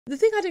The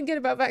thing I don't get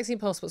about vaccine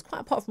passports, quite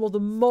apart from all the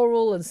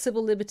moral and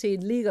civil liberty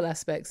and legal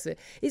aspects of it,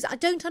 is I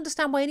don't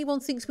understand why anyone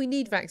thinks we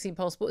need vaccine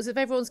passports if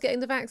everyone's getting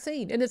the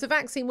vaccine. And if the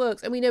vaccine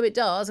works, and we know it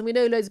does, and we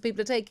know loads of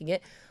people are taking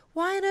it,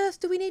 why on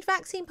earth do we need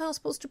vaccine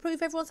passports to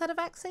prove everyone's had a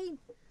vaccine?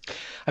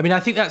 I mean, I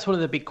think that's one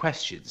of the big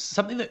questions.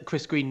 Something that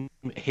Chris Green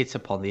hit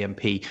upon, the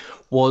MP,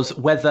 was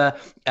whether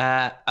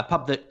a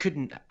pub that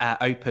couldn't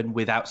open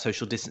without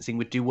social distancing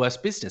would do worse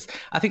business.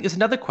 I think there's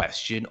another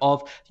question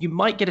of you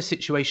might get a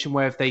situation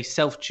where if they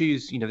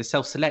self-choose, they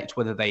self-select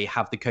whether they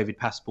have the COVID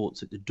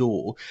passports at the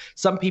door,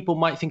 some people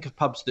might think of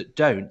pubs that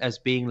don't as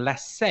being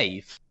less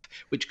safe,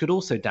 which could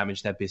also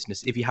damage their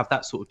business if you have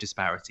that sort of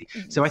disparity.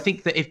 So I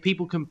think that if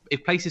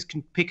places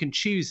can pick and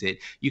choose it,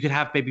 you could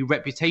have maybe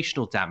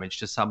reputational damage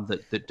to some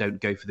that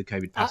don't go for the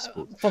COVID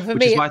passport. For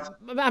me,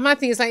 my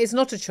thing is like it's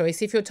not a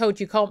choice. If you're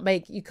told you can't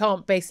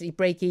basically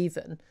break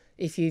even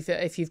if you've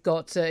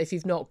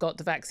not got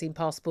the vaccine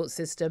passport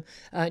system,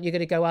 you're going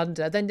to go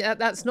under, then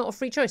that's not a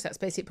free choice. That's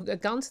basically putting a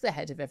gun to the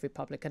head of every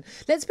publican.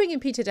 Let's bring in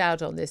Peter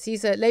Dowd on this.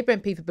 He's a Labour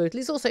MP for Bootle.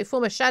 He's also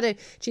former Shadow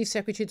Chief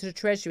Secretary to the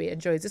Treasury and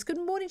joins us.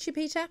 Good morning to you,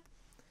 Peter.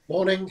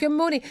 Morning. Good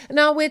morning.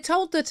 Now, we're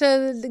told that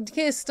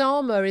Keir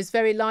Starmer is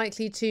very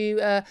likely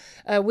to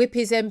whip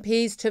his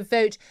MPs to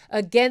vote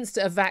against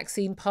a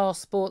vaccine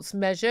passports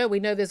measure. We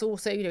know there's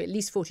also, at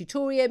least 40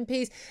 Tory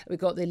MPs. We've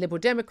got the Liberal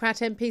Democrat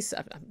MPs,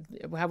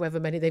 however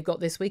many they've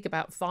got this week,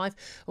 about 5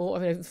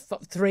 or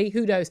 3,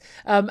 who knows.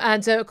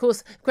 And of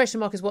course, question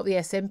mark is what the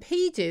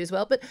SNP do as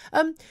well. But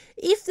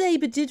if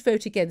Labour did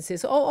vote against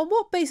this, on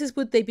what basis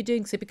would they be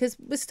doing so? Because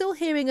we're still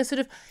hearing a sort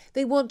of,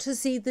 they want to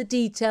see the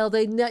detail.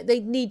 They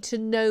need to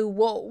know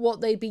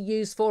what they'd be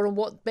used for and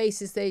what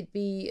basis they'd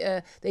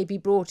be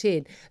brought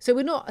in. So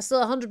we're not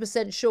still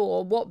 100%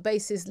 sure on what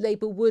basis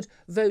Labour would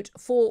vote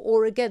for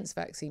or against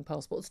vaccine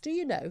passports. Do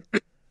you know?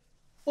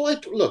 Well,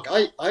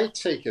 I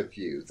take a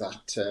view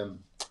that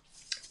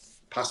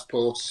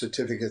passports,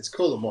 certificates,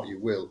 call them what you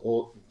will,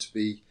 ought to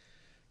be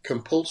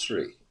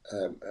compulsory.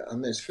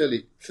 And it's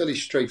fairly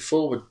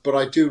straightforward. But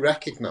I do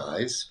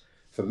recognise,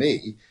 for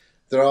me,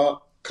 there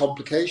are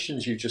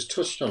complications. You just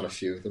touched on a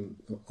few of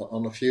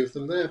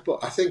them there,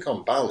 but I think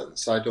on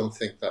balance I don't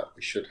think that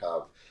we should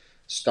have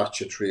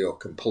statutory or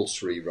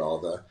compulsory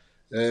rather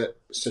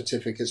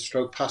certificates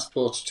stroke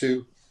passports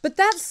too. But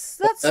that's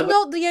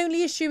not the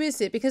only issue, is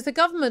it? Because the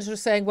government are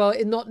saying, well,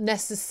 it's not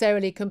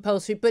necessarily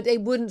compulsory, but they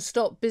wouldn't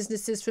stop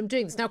businesses from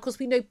doing this. Now, of course,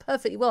 we know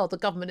perfectly well the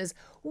government is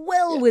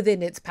well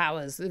within its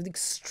powers, the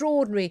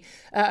extraordinary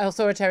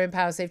authoritarian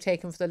powers they've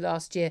taken for the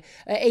last year,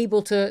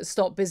 able to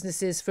stop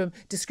businesses from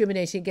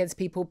discriminating against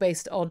people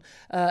based on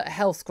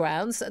health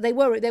grounds. They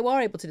were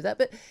able to do that.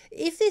 But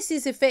if this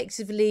is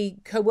effectively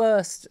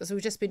coerced, as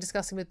we've just been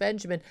discussing with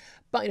Benjamin,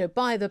 but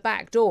by the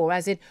back door,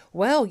 as in,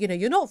 well,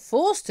 you're not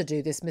forced to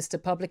do this,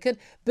 Mr. Publican,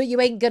 but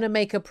you ain't going to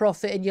make a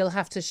profit and you'll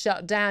have to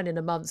shut down in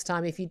a month's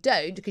time if you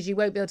don't, because you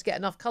won't be able to get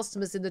enough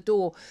customers in the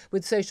door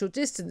with social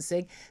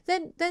distancing,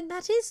 then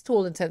that is, to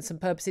all intents and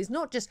purposes,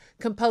 not just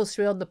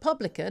compulsory on the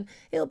publican,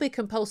 it'll be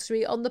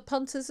compulsory on the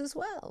punters as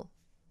well.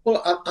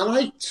 Well, and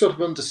I sort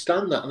of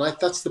understand that, and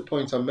that's the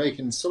point I'm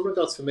making. In some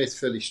regards, for me, it's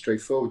fairly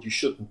straightforward. You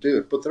shouldn't do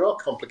it, but there are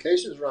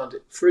complications around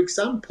it. For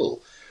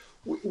example,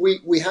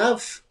 we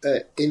have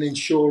an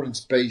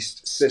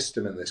insurance-based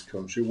system in this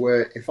country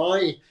where if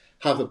I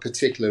have a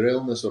particular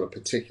illness or a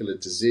particular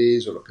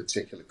disease or a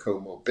particular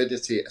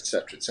comorbidity,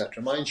 etc.,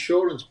 my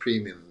insurance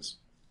premiums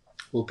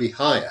will be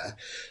higher.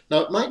 Now,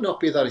 it might not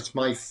be that it's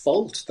my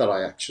fault that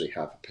I actually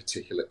have a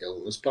particular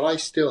illness, but I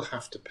still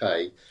have to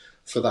pay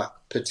for that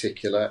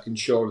particular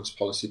insurance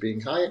policy being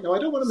higher. Now, I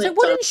don't want to make. So,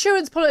 what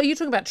insurance policy are you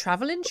talking about?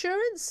 Travel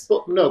insurance?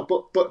 But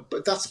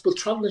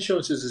travel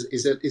insurance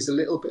is a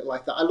little bit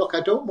like that.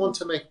 I don't want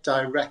to make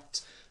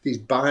these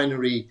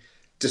binary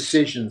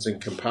decisions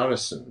and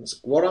comparisons.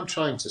 What I'm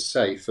trying to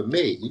say, for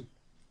me,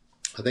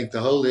 I think the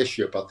whole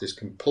issue about this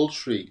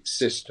compulsory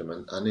system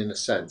and in a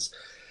sense,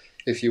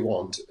 if you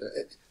want,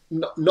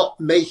 not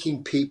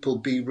making people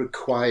be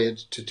required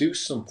to do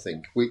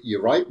something.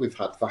 You're right, we've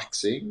had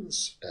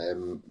vaccines.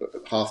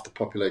 Half the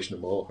population or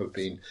more have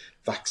been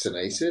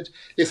vaccinated.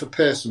 If a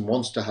person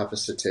wants to have a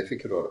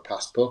certificate or a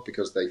passport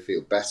because they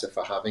feel better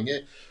for having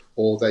it,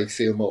 or they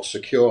feel more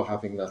secure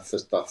having that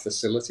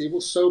facility,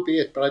 well, so be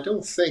it. But I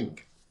don't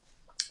think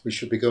we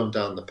should be going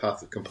down the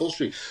path of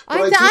compulsory.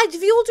 With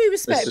all due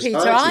respect, Peter,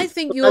 I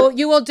think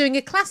you are doing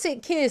a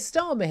classic Keir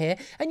Starmer here,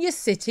 and you're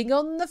sitting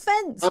on the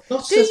fence. I'm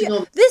not sitting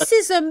on. This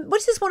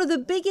is one of the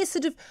biggest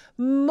sort of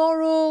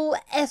moral,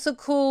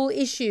 ethical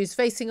issues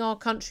facing our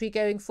country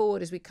going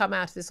forward as we come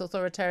out of this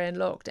authoritarian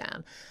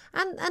lockdown.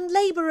 And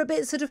Labour are a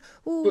bit sort of,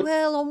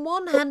 on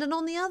one hand and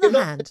on the other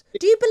hand.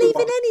 Do you believe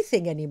in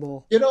anything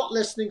anymore? You're not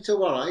listening to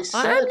what I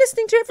said. I am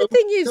listening to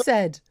everything you've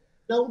said.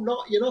 No,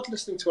 you're not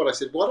listening to what I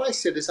said. What I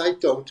said is I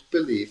don't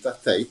believe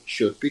that they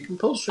should be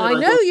compulsory. I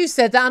know you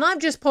said that, and I've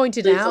just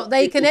pointed out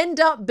they can end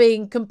up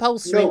being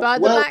compulsory by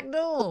the back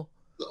door.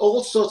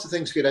 All sorts of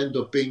things could end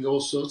up being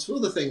all sorts of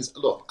other things.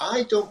 Look,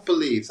 I don't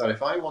believe that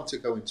if I want to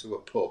go into a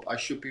pub, I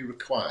should be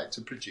required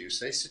to produce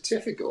a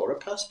certificate or a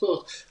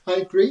passport. I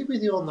agree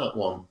with you on that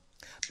one.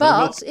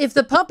 But if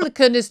the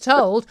publican is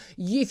told,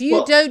 if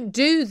you don't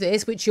do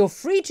this, which you're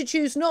free to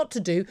choose not to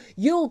do,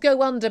 you'll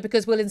go under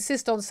because we'll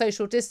insist on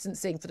social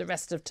distancing for the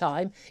rest of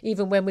time,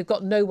 even when we've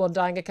got no one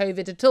dying of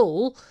COVID at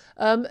all,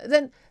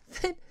 then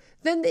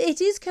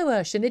it is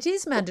coercion. It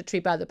is mandatory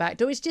by the back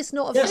door. It's just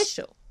not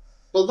official.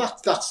 Well,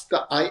 that's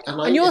that.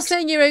 And you're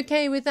saying you're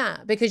okay with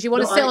that because you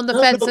want to sit on the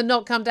fence and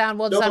not come down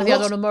one side or the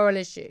other on a moral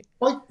issue.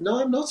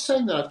 No, I'm not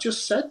saying that. I've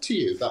just said to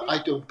you that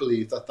I don't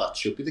believe that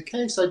should be the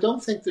case. I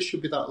don't think there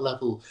should be that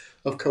level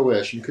of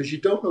coercion because you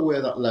don't know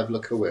where that level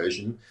of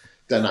coercion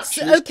then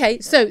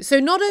actually. So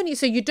not only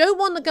you don't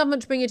want the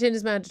government to bring it in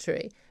as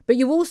mandatory, but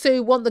you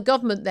also want the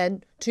government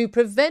then to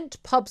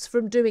prevent pubs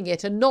from doing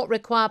it and not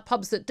require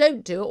pubs that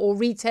don't do it or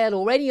retail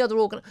or any other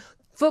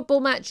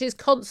football matches,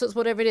 concerts,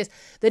 whatever it is,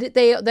 that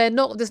there's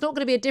not going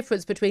to be a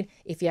difference between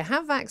if you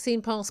have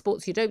vaccine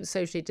passports, you don't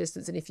socially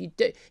distance, and if you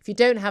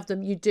don't have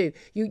them, you do.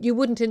 You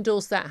wouldn't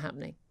endorse that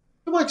happening.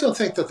 No, I don't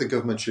think that the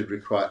government should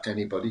require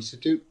anybody to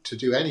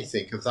do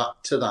anything of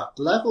that to that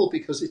level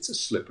because it's a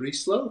slippery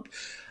slope,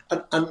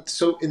 and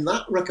so in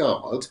that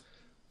regard,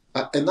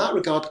 I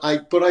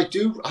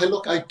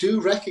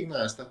do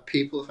recognise that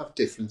people have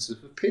differences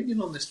of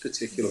opinion on this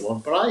particular one,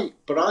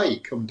 but I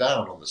come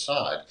down on the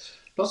side.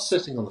 Not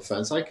sitting on the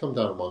fence, I come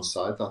down on one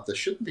side that there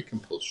shouldn't be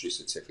compulsory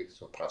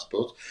certificates or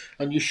passports,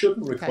 and you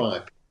shouldn't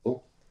require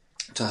people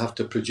to have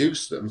to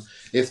produce them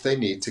if they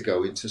need to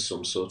go into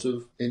some sort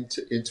of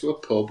into a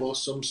pub or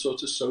some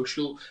sort of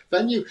social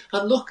venue.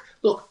 And look,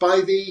 by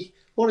the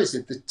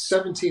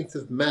 17th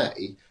of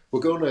May,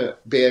 we're going to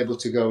be able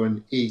to go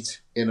and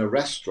eat in a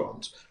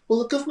restaurant.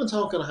 Well, the government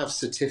aren't going to have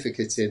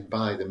certificates in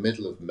by the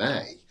middle of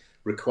May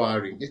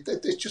requiring it.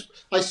 It's just,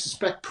 I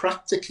suspect,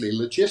 practically,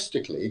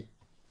 logistically.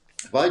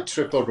 If I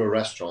trip over a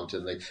restaurant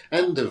in the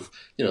end of,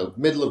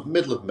 middle of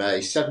May,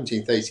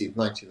 17th, 18th,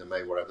 19th of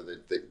May, whatever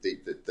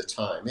the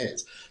time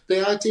is,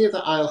 the idea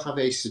that I'll have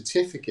a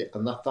certificate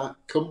and that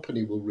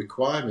company will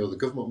require me or the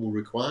government will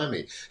require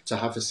me to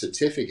have a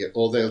certificate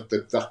or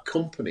that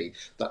company,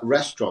 that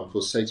restaurant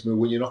will say to me,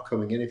 well, you're not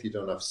coming in if you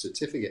don't have a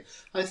certificate,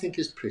 I think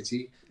is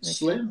pretty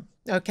slim.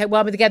 Okay,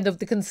 well, but again,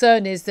 the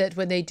concern is that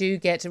when they do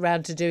get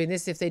around to doing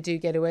this, if they do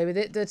get away with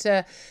it,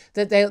 that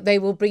they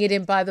will bring it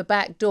in by the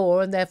back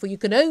door, and therefore you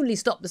can only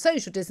stop the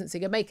social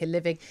distancing and make a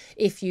living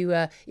if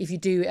you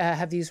do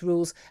have these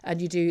rules and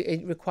you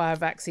do require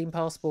vaccine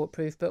passport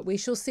proof. But we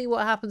shall see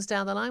what happens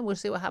down the line. We'll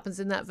see what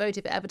happens in that vote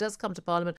if it ever does come to Parliament